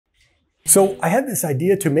So I had this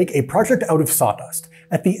idea to make a project out of sawdust.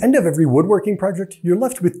 At the end of every woodworking project, you're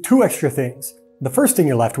left with two extra things. The first thing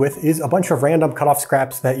you're left with is a bunch of random cut-off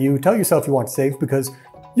scraps that you tell yourself you want to save because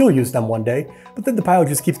you'll use them one day, but then the pile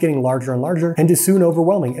just keeps getting larger and larger and is soon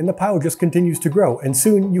overwhelming, and the pile just continues to grow, and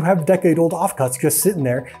soon you have decade-old offcuts just sitting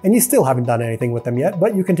there and you still haven't done anything with them yet,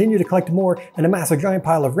 but you continue to collect more and amass a giant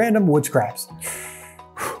pile of random wood scraps.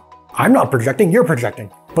 I'm not projecting, you're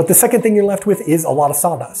projecting. But the second thing you're left with is a lot of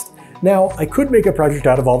sawdust. Now, I could make a project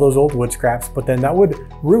out of all those old wood scraps, but then that would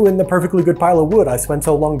ruin the perfectly good pile of wood I spent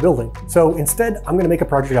so long building. So instead, I'm going to make a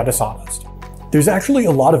project out of sawdust. There's actually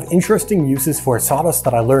a lot of interesting uses for sawdust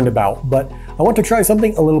that I learned about, but I want to try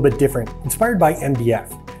something a little bit different, inspired by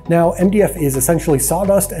MDF. Now, MDF is essentially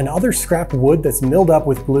sawdust and other scrap wood that's milled up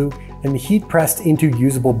with glue and heat pressed into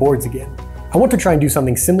usable boards again. I want to try and do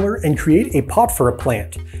something similar and create a pot for a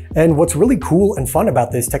plant. And what's really cool and fun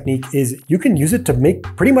about this technique is you can use it to make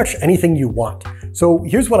pretty much anything you want. So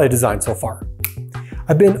here's what I designed so far.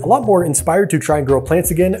 I've been a lot more inspired to try and grow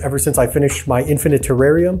plants again ever since I finished my infinite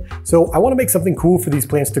terrarium, so I want to make something cool for these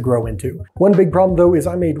plants to grow into. One big problem though is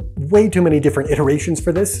I made way too many different iterations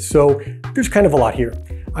for this, so there's kind of a lot here.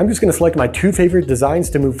 I'm just going to select my two favorite designs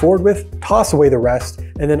to move forward with, toss away the rest,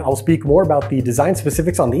 and then I'll speak more about the design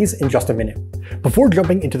specifics on these in just a minute. Before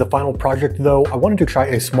jumping into the final project though, I wanted to try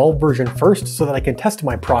a small version first so that I can test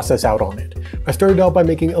my process out on it. I started out by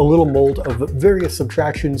making a little mold of various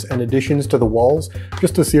subtractions and additions to the walls,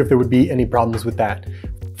 just to see if there would be any problems with that.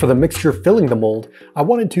 For the mixture filling the mold, I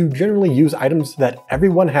wanted to generally use items that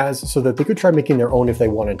everyone has so that they could try making their own if they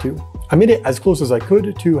wanted to. I made it as close as I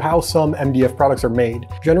could to how some MDF products are made,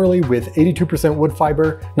 generally with 82% wood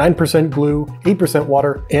fiber, 9% glue, 8%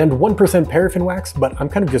 water, and 1% paraffin wax, but I'm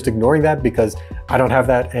kind of just ignoring that because I don't have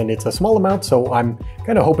that and it's a small amount, so I'm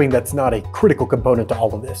kind of hoping that's not a critical component to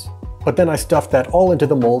all of this. But then I stuffed that all into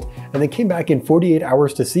the mold and then came back in 48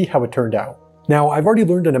 hours to see how it turned out. Now, I've already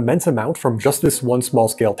learned an immense amount from just this one small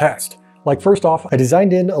scale test. Like first off, I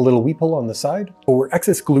designed in a little weep hole on the side for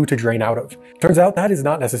excess glue to drain out of. Turns out that is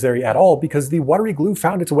not necessary at all because the watery glue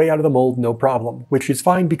found its way out of the mold no problem, which is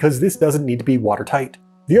fine because this doesn't need to be watertight.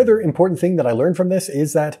 The other important thing that I learned from this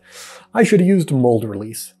is that I should have used mold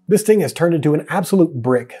release. This thing has turned into an absolute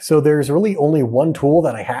brick, so there's really only one tool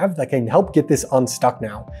that I have that can help get this unstuck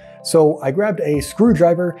now. So I grabbed a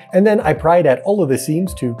screwdriver and then I pried at all of the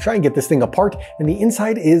seams to try and get this thing apart, and the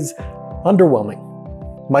inside is underwhelming.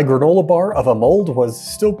 My granola bar of a mold was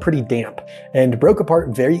still pretty damp and broke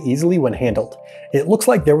apart very easily when handled. It looks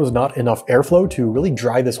like there was not enough airflow to really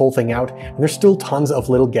dry this whole thing out, and there's still tons of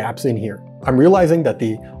little gaps in here. I'm realizing that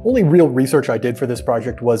the only real research I did for this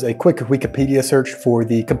project was a quick Wikipedia search for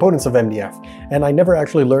the components of MDF, and I never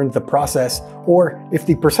actually learned the process or if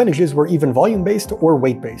the percentages were even volume-based or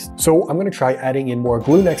weight-based. So I'm going to try adding in more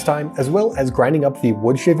glue next time, as well as grinding up the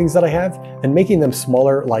wood shavings that I have and making them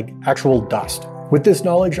smaller like actual dust. With this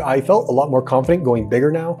knowledge, I felt a lot more confident going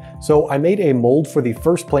bigger now, so I made a mold for the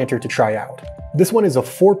first planter to try out. This one is a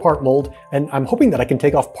 4-part mold, and I'm hoping that I can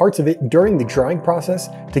take off parts of it during the drying process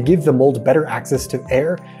to give the mold better access to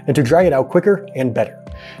air and to dry it out quicker and better.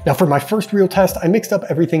 Now for my first real test, I mixed up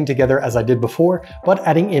everything together as I did before, but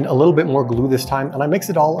adding in a little bit more glue this time, and I mixed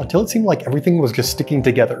it all until it seemed like everything was just sticking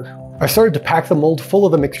together. I started to pack the mold full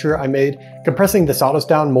of the mixture I made, compressing the sawdust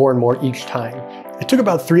down more and more each time. It took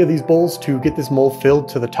about 3 of these bowls to get this mold filled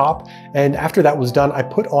to the top, and after that was done, I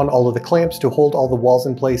put on all of the clamps to hold all the walls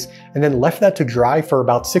in place and then left that to dry for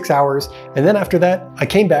about 6 hours, and then after that, I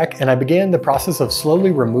came back and I began the process of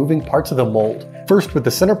slowly removing parts of the mold. First with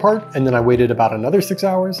the center part, and then I waited about another 6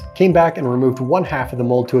 hours, came back and removed 1/2 of the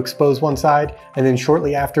mold to expose one side, and then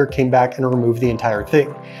shortly after came back and removed the entire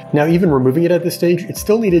thing. Now even removing it at this stage, it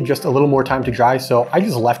still needed just a little more time to dry, so I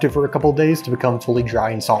just left it for a couple days to become fully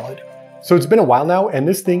dry and solid. So it's been a while now, and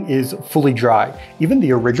this thing is fully dry. Even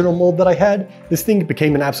the original mold that I had, this thing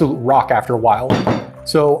became an absolute rock after a while.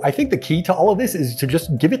 So I think the key to all of this is to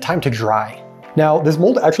just give it time to dry. Now, this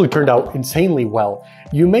mold actually turned out insanely well.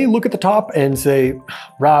 You may look at the top and say,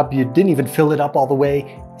 Rob, you didn't even fill it up all the way.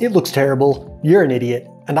 It looks terrible. You're an idiot.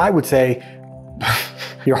 And I would say,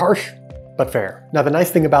 you're harsh, but fair. Now, the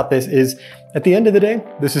nice thing about this is, at the end of the day,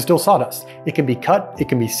 this is still sawdust. It can be cut, it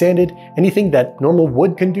can be sanded, anything that normal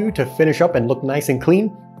wood can do to finish up and look nice and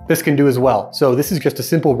clean, this can do as well. So this is just a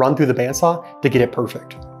simple run through the bandsaw to get it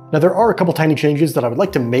perfect. Now there are a couple tiny changes that I would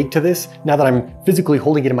like to make to this now that I'm physically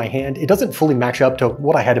holding it in my hand. It doesn't fully match up to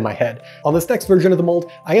what I had in my head. On this next version of the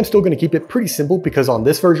mold, I am still going to keep it pretty simple because on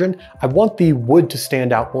this version, I want the wood to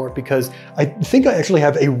stand out more because I think I actually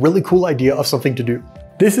have a really cool idea of something to do.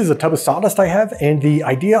 This is a tub of sawdust I have, and the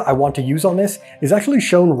idea I want to use on this is actually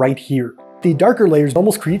shown right here. The darker layers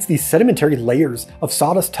almost creates these sedimentary layers of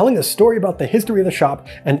sawdust telling a story about the history of the shop,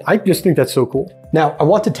 and I just think that's so cool. Now, I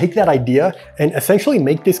want to take that idea and essentially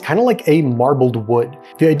make this kind of like a marbled wood.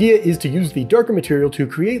 The idea is to use the darker material to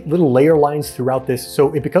create little layer lines throughout this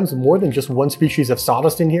so it becomes more than just one species of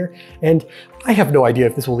sawdust in here, and I have no idea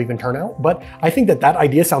if this will even turn out, but I think that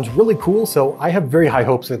idea sounds really cool, so I have very high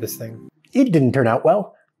hopes for this thing. It didn't turn out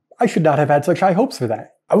well. I should not have had such high hopes for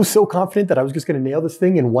that. I was so confident that I was just going to nail this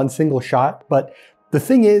thing in one single shot, but the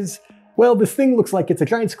thing is, well, this thing looks like it's a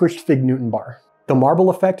giant squished fig Newton bar. The marble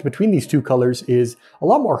effect between these two colors is a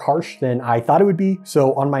lot more harsh than I thought it would be,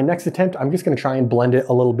 so on my next attempt, I'm just going to try and blend it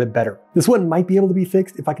a little bit better. This one might be able to be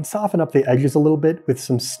fixed if I can soften up the edges a little bit with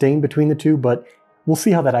some stain between the two, but we'll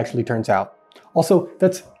see how that actually turns out. Also,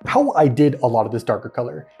 that's how I did a lot of this darker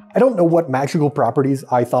color. I don't know what magical properties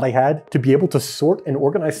I thought I had to be able to sort and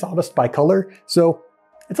organize sawdust by color, so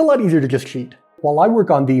it's a lot easier to just cheat. While I work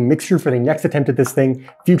on the mixture for the next attempt at this thing,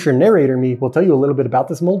 future narrator me will tell you a little bit about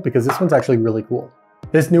this mold because this one's actually really cool.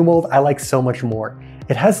 This new mold I like so much more.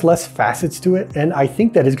 It has less facets to it, and I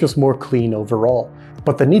think that it's just more clean overall.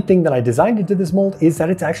 But the neat thing that I designed into this mold is that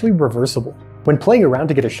it's actually reversible. When playing around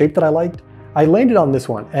to get a shape that I liked, I landed on this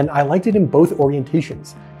one, and I liked it in both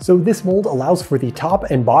orientations. So this mold allows for the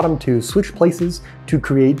top and bottom to switch places to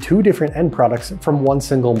create two different end products from one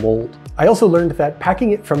single mold. I also learned that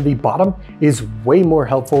packing it from the bottom is way more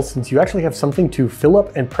helpful since you actually have something to fill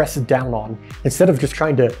up and press down on, instead of just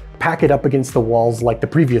trying to pack it up against the walls like the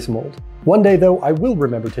previous mold. One day though, I will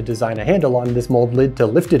remember to design a handle on this mold lid to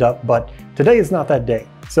lift it up, but today is not that day.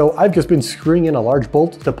 So I've just been screwing in a large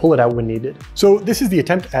bolt to pull it out when needed. So this is the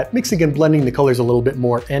attempt at mixing and blending the colors a little bit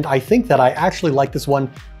more, and I think that I actually like this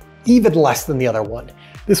one even less than the other one.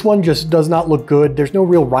 This one just does not look good. There's no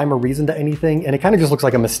real rhyme or reason to anything, and it kind of just looks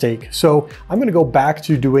like a mistake. So I'm gonna go back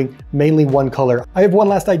to doing mainly one color. I have one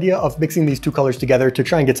last idea of mixing these two colors together to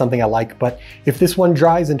try and get something I like, but if this one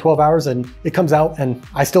dries in 12 hours and it comes out and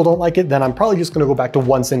I still don't like it, then I'm probably just gonna go back to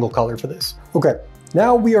one single color for this. Okay,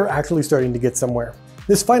 now we are actually starting to get somewhere.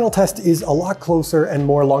 This final test is a lot closer and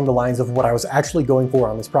more along the lines of what I was actually going for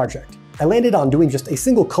on this project. I landed on doing just a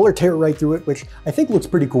single color tear right through it, which I think looks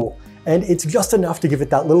pretty cool. And it's just enough to give it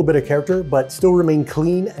that little bit of character, but still remain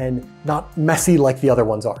clean and not messy like the other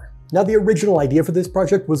ones are. Now, the original idea for this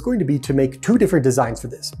project was going to be to make two different designs for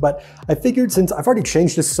this, but I figured since I've already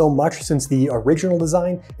changed this so much since the original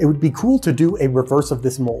design, it would be cool to do a reverse of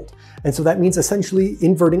this mold. And so that means essentially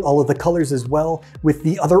inverting all of the colors as well with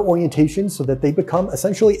the other orientations so that they become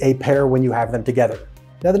essentially a pair when you have them together.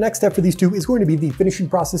 Now the next step for these two is going to be the finishing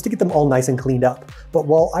process to get them all nice and cleaned up. But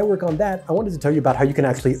while I work on that, I wanted to tell you about how you can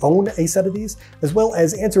actually own a set of these, as well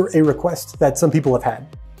as answer a request that some people have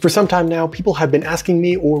had. For some time now, people have been asking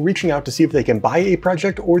me or reaching out to see if they can buy a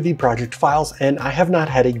project or the project files, and I have not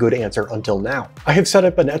had a good answer until now. I have set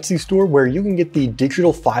up an Etsy store where you can get the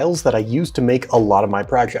digital files that I use to make a lot of my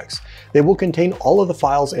projects. They will contain all of the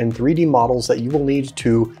files and 3D models that you will need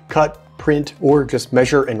to cut, print, or just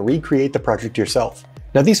measure and recreate the project yourself.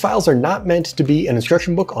 Now these files are not meant to be an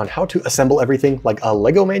instruction book on how to assemble everything like a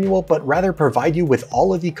Lego manual, but rather provide you with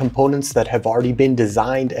all of the components that have already been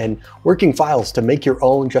designed and working files to make your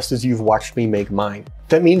own just as you've watched me make mine.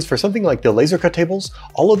 That means for something like the laser cut tables,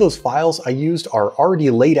 all of those files I used are already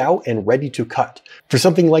laid out and ready to cut. For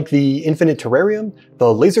something like the Infinite Terrarium,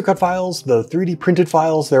 the laser cut files, the 3D printed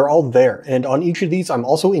files, they're all there. And on each of these, I'm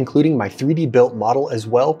also including my 3D built model as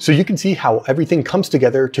well, so you can see how everything comes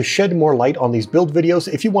together to shed more light on these build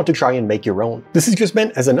videos if you want to try and make your own. This is just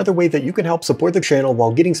meant as another way that you can help support the channel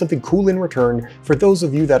while getting something cool in return for those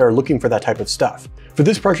of you that are looking for that type of stuff. For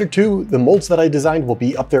this project too, the molds that I designed will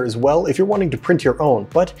be up there as well if you're wanting to print your own,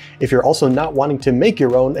 but if you're also not wanting to make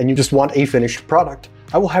your own and you just want a finished product,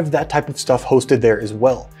 I will have that type of stuff hosted there as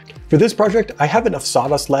well. For this project, I have enough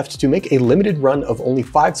sawdust left to make a limited run of only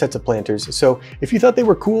 5 sets of planters, so if you thought they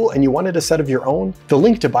were cool and you wanted a set of your own, the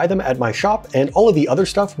link to buy them at my shop and all of the other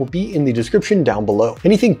stuff will be in the description down below.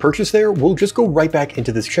 Anything purchased there will just go right back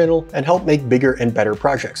into this channel and help make bigger and better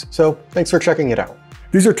projects, so thanks for checking it out.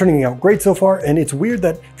 These are turning out great so far, and it's weird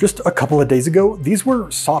that just a couple of days ago, these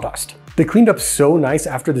were sawdust. They cleaned up so nice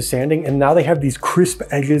after the sanding, and now they have these crisp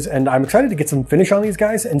edges, and I'm excited to get some finish on these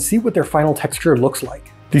guys and see what their final texture looks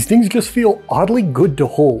like. These things just feel oddly good to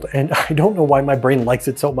hold, and I don't know why my brain likes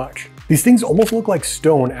it so much. These things almost look like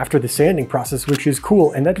stone after the sanding process, which is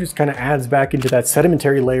cool, and that just kind of adds back into that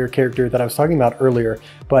sedimentary layer character that I was talking about earlier,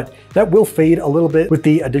 but that will fade a little bit with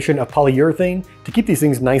the addition of polyurethane to keep these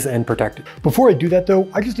things nice and protected. Before I do that though,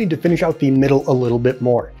 I just need to finish out the middle a little bit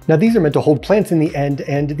more. Now these are meant to hold plants in the end,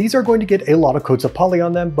 and these are going to get a lot of coats of poly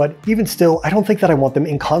on them, but even still, I don't think that I want them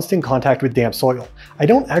in constant contact with damp soil. I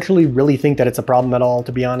don't actually really think that it's a problem at all,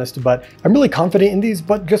 to be honest, but I'm really confident in these,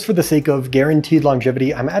 but just for the sake of guaranteed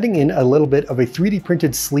longevity, I'm adding in a little bit of a 3D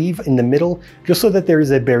printed sleeve in the middle, just so that there is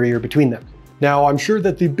a barrier between them. Now, I'm sure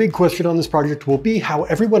that the big question on this project will be how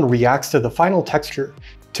everyone reacts to the final texture.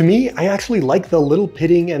 To me, I actually like the little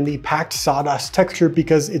pitting and the packed sawdust texture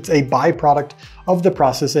because it's a byproduct of the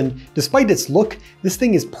process, and despite its look, this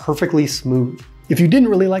thing is perfectly smooth. If you didn't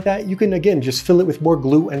really like that, you can again just fill it with more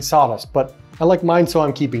glue and sawdust, but I like mine, so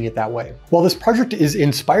I'm keeping it that way. While this project is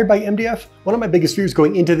inspired by MDF, one of my biggest fears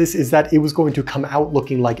going into this is that it was going to come out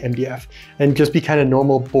looking like MDF and just be kind of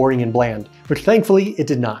normal, boring, and bland, which thankfully it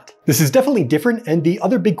did not. This is definitely different, and the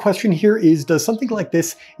other big question here is, does something like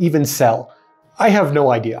this even sell? I have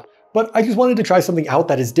no idea. But I just wanted to try something out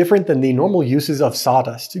that is different than the normal uses of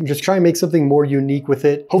sawdust and just try and make something more unique with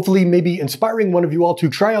it. Hopefully maybe inspiring one of you all to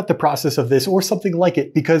try out the process of this or something like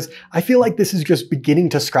it, because I feel like this is just beginning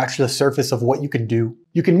to scratch the surface of what you can do.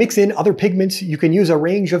 You can mix in other pigments, you can use a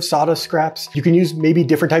range of sawdust scraps, you can use maybe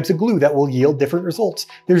different types of glue that will yield different results.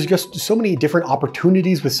 There's just so many different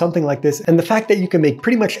opportunities with something like this, and the fact that you can make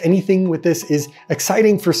pretty much anything with this is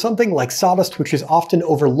exciting for something like sawdust, which is often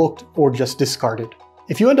overlooked or just discarded.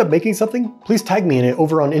 If you end up making something, please tag me in it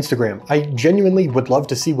over on Instagram. I genuinely would love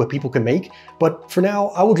to see what people can make, but for now,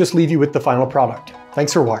 I will just leave you with the final product.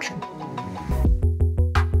 Thanks for watching.